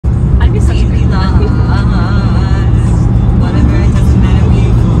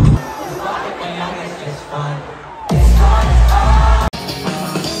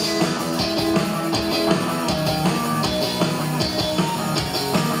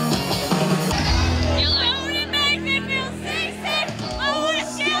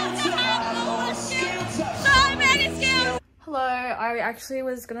actually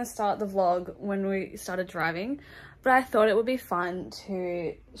was gonna start the vlog when we started driving, but I thought it would be fun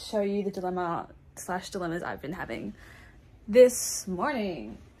to show you the dilemmas I've been having this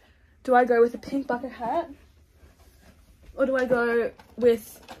morning. Do I go with the pink bucket hat? Or do I go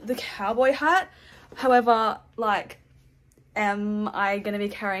with the cowboy hat? However, like, am I gonna be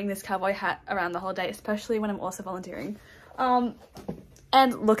carrying this cowboy hat around the whole day, especially when I'm also volunteering? And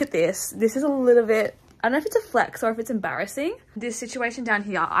look at this. This is a little bit, I don't know if it's a flex or if it's embarrassing. This situation down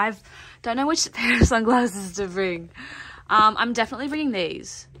here, don't know which pair of sunglasses to bring. I'm definitely bringing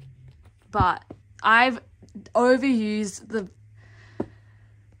these, but I've overused the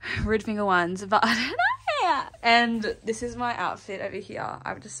red finger ones, but I don't know. And this is my outfit over here.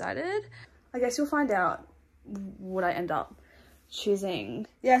 I've decided, I guess you'll find out what I end up choosing.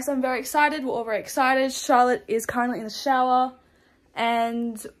 Yes, I'm very excited. We're all very excited. Charlotte is currently in the shower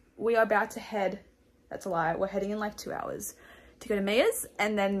and we are about to head, that's a lie, we're heading in like 2 hours to go to Mia's,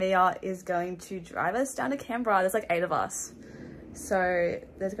 and then Mia is going to drive us down to Canberra. There's like 8 of us. So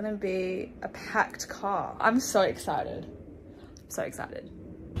there's gonna be a packed car. I'm so excited. So excited.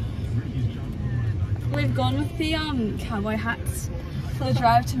 We've gone with the cowboy hats for the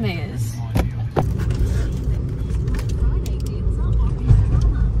drive to Mia's.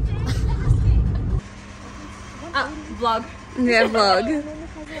 Vlog. Yeah, vlog.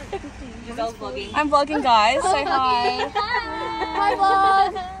 Giselle's vlogging. I'm vlogging, guys. Say hi. Hi,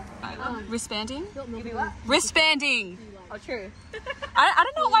 vlog. Wristbanding? Wristbanding. Oh, true. I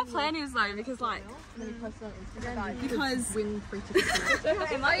don't know what my plan is though, because like, win free tickets.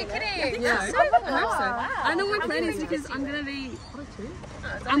 Are you kidding? Yeah, I hope so. I know what my plan is because I'm gonna be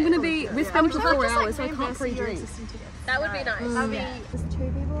wristbanding for 4 hours, so I can't pre-drink. That would be nice. There's 2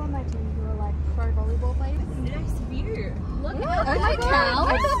 people on my team who are like pro volleyball players. Nice view. Look at that. Oh my god.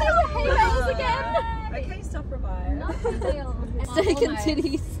 I thought they were hay again. Okay, stop provide. Steak and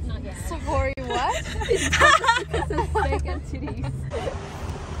titties. Not yet. Sorry, what? Steak and titties.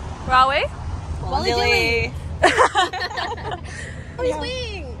 Where are we? Wally. He's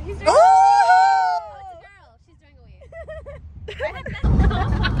weeing. He's doing Oh, it's a girl. She's doing a wee.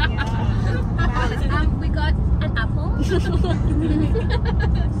 We got an apple.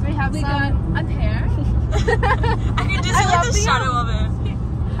 we got a pear. I can just see the shadow of it.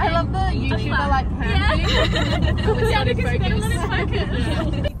 I love the YouTuber like her. Yeah. We sounded focus.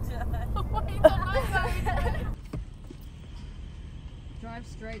 Drive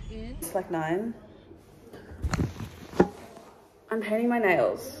straight in. It's like 9. I'm painting my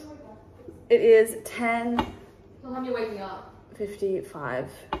nails. It is 10. What time are you waking up? 55.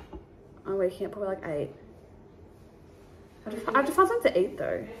 I'm waking up probably like 8. I have to find something to eat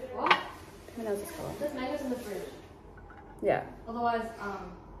though. What? Who knows this colour? There's mangoes in the fridge. Yeah. Otherwise,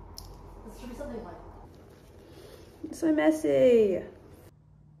 there should be something like. It's so messy.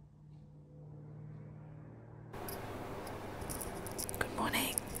 Good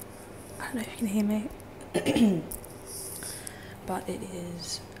morning. I don't know if you can hear me. But it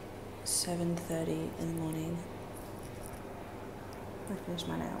is 7:30 in the morning. I finished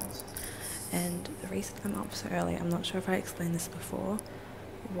my nails. And the reason I'm up so early, I'm not sure if I explained this before,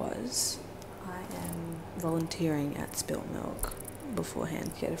 was I am volunteering at Spilt Milk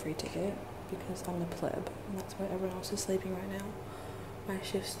beforehand to get a free ticket because I'm a pleb and that's why everyone else is sleeping right now. My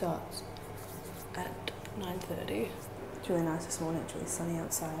shift starts at 9:30. It's really nice this morning, it's really sunny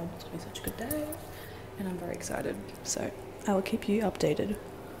outside, it's been such a good day and I'm very excited, so I will keep you updated.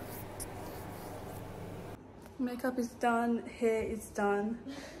 Makeup is done, hair is done.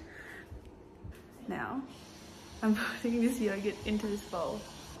 Now, I'm putting this yogurt into this bowl.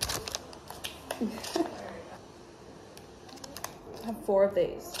 I have 4 of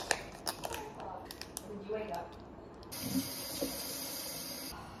these. When you wake up.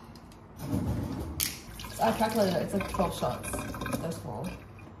 I calculated it, it's like 12 shots. Those 4.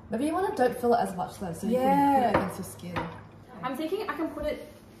 Maybe you want to don't fill it as much though, so you can put it against your skin. I'm thinking I can put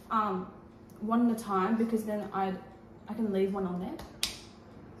it one at a time because then I can leave one on there.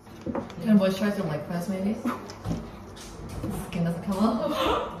 You can moisturize your leg first, maybe. The skin doesn't come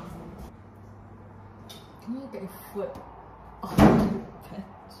off. Can you get your foot off the bench?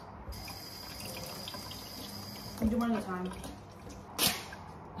 You do one at a time.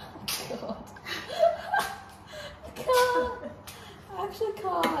 God. I can't. I actually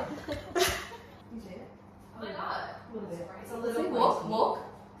can't. You see it? Oh my god. A little bit. It's a little bit. Walk.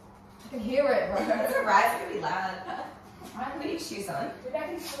 I can hear it, bro. It's alright, it's gonna be loud. Put your shoes on. Maybe I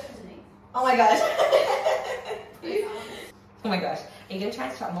can put it underneath. Oh my gosh. Oh my gosh. Are you gonna try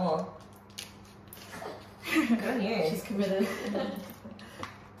and strap more? Good on you. She's committed.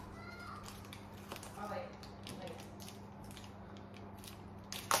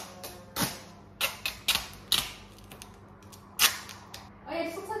 Oh, yeah, it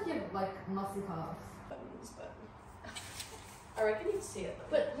just looks like you have like musty calves. But I reckon you'd see it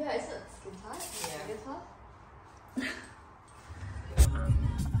though. But yeah, isn't it skin tight? Yeah. Skin tight?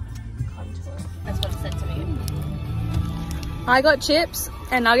 That's what it said to me. I got chips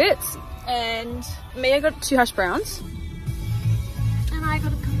and nuggets, and Mia got 2 hash browns. And I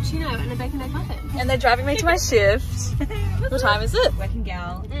got a cappuccino and a bacon egg muffin. And they're driving me to my shift. What time is it? Working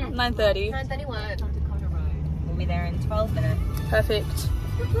gal. 9:30. 9:31. We'll be there in 12 minutes. Perfect.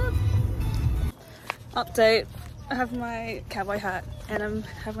 Update. I have my cowboy hat and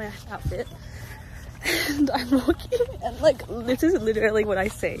I have my outfit. And I'm walking and like this is literally what I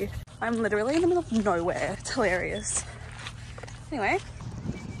see. I'm literally in the middle of nowhere. It's hilarious. Anyway.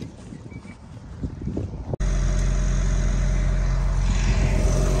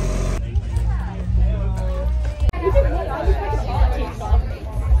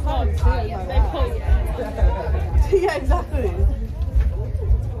 Yeah, exactly.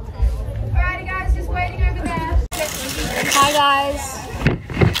 Alrighty guys, just waiting over there. Hi guys.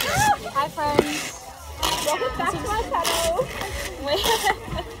 Hi friends. Welcome back to my channel.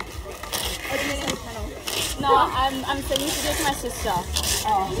 No, I'm sending video to my sister.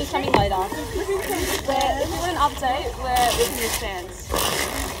 Oh. She's coming later. If you want an update, we're with new fans.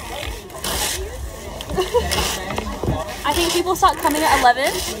 I think people start coming at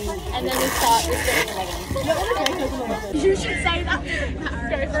 11 and then we start at 11. You should say that.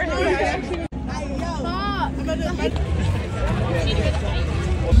 Go for it. I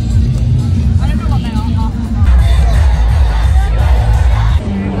don't know what they are.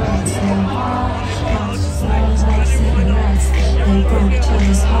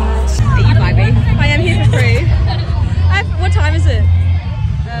 Are you vibing? I am here for free. What time is it?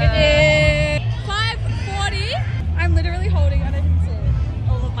 It is 5:40. I'm literally holding, I don't even see it.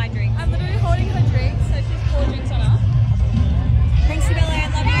 All of my drinks. I'm literally holding her drinks, so she's 4 drinks on her. Thanks, Bella. I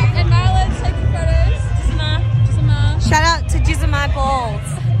love you. And Marilyn's taking photos. Jisma. Shout out to Jizz My Balls.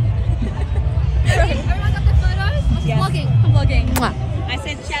 Everyone got the photos? Yes. Vlogging. I'm vlogging. I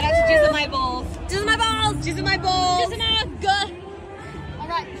said shout out to Jizz My Balls. Jizz My Balls. Jizz My Balls.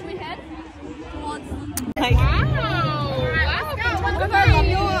 Alright, should we head towards... Like, Wow, let's go.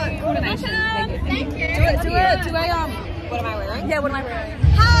 coordination. Thank you. Do a What am I wearing? yeah, what am I wearing?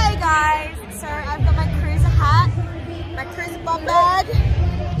 Hi guys! So I've got my cruiser hat, my cruiser bomb bag.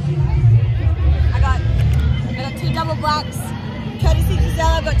 I got 2 double blacks. Courtesy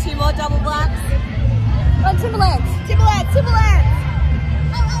Giselle, I've got 2 more double blacks. On Timberlands. Timberlands!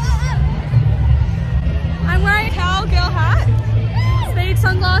 I'm wearing a cowgirl hat, speed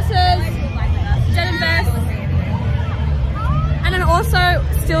sunglasses, denim vest, and then also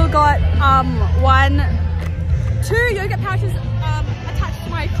still got 2 yogurt pouches attached to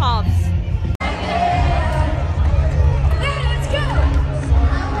my calves. Let's go.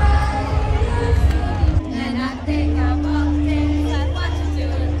 And I think about things like what to do,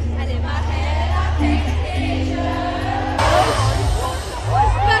 and in my head I take a picture.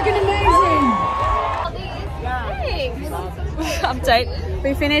 Update. We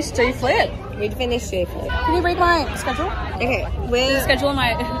finished G-Flip. We'd finished it. Can you read my schedule? Okay, The schedule on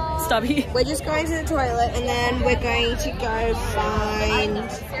my stubby. we're just going to the toilet and then we're going to go find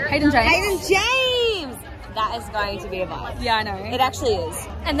Hayden James. Hayden James! That is going to be a vibe. Yeah, I know. It actually is.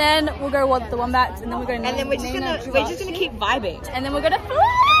 And then we'll go with the Wombats, and then we'll go. And then we're just gonna keep vibing. And then we're gonna.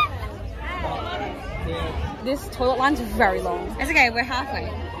 This toilet line's very long. It's okay, we're halfway.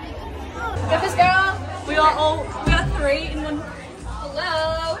 Get this girl. We are 3 in one.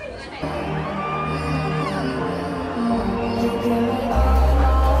 Hello.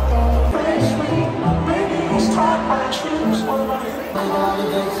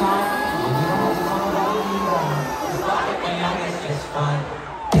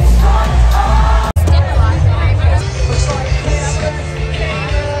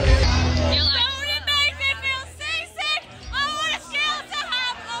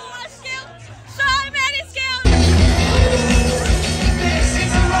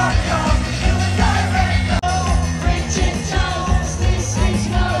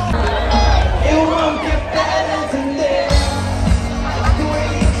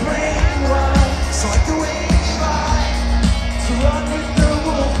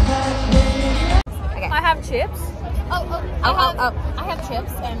 Chips. I have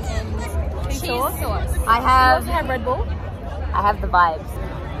chips and cheese sauce. I We have also have Red Bull. I have the vibes.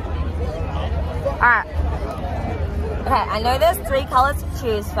 Alright. Okay, I know there's 3 colours to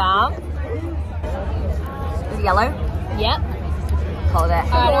choose from. Is it yellow? Yep. Called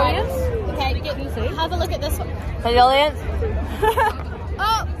it. Audience. Okay, have a look at this one. Hey, the audience?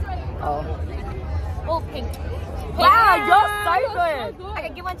 Oh, Oh. oh, pink. Wow, you're so good. Okay,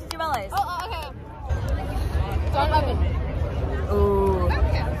 give one to Joella's. Oh, okay. Don't open. Ooh.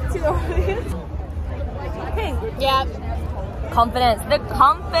 Pink. Yeah. Confidence. The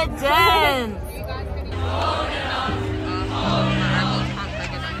confidence.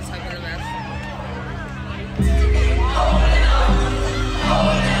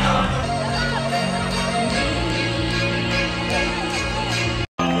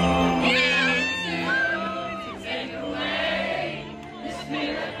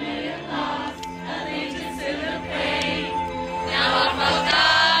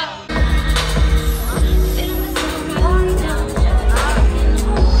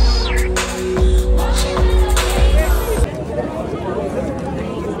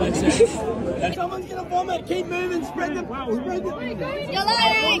 Someone's gonna vomit. Keep moving. Spread the. You're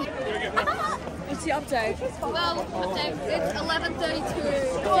lying. What's the update? Well, it's 11:32.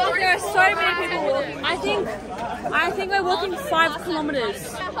 There are so many people walking. I think we're walking 5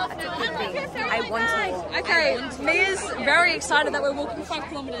 kilometers. I want to. Okay, Mia's very excited that we're walking 5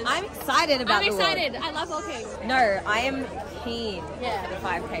 kilometers. I'm excited about I'm the walk. excited. I love walking. No, I am keen for the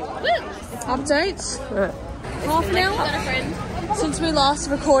 5K walk. Updates. Half an hour Got a friend. since we last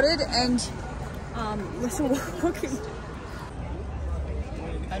recorded, and we're still walking.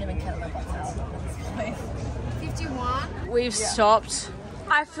 I don't even care about boxes. 51. We've stopped.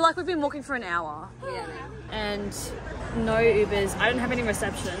 I feel like we've been walking for an hour. Yeah. And no Ubers. I don't have any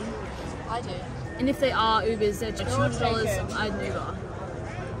reception. I do. And if they are Ubers, they're $200 an Uber.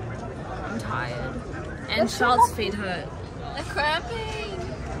 I'm tired. And Charlotte's feet hurt. They're cramping.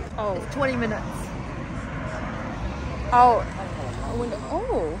 Oh. 20 minutes. Oh. I wonder.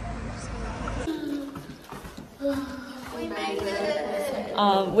 Oh.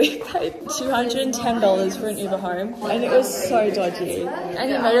 We paid $210 for an Uber home, and it was so dodgy. And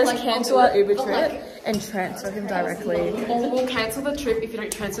he made us cancel our Uber trip and transfer him directly. Or cancel the trip if you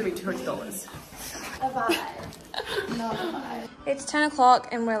don't transfer me $200. It's 10 o'clock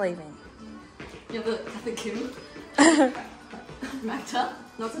and we're leaving. You're the Kim. Magda.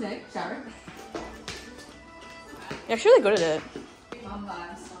 Not today. Sharon. You're actually really good at it.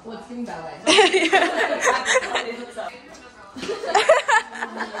 Well, it's giving ballet.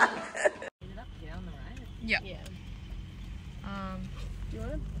 Yeah.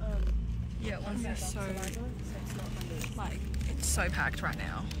 Yeah, once they're so, like, it's so packed right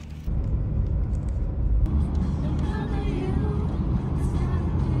now.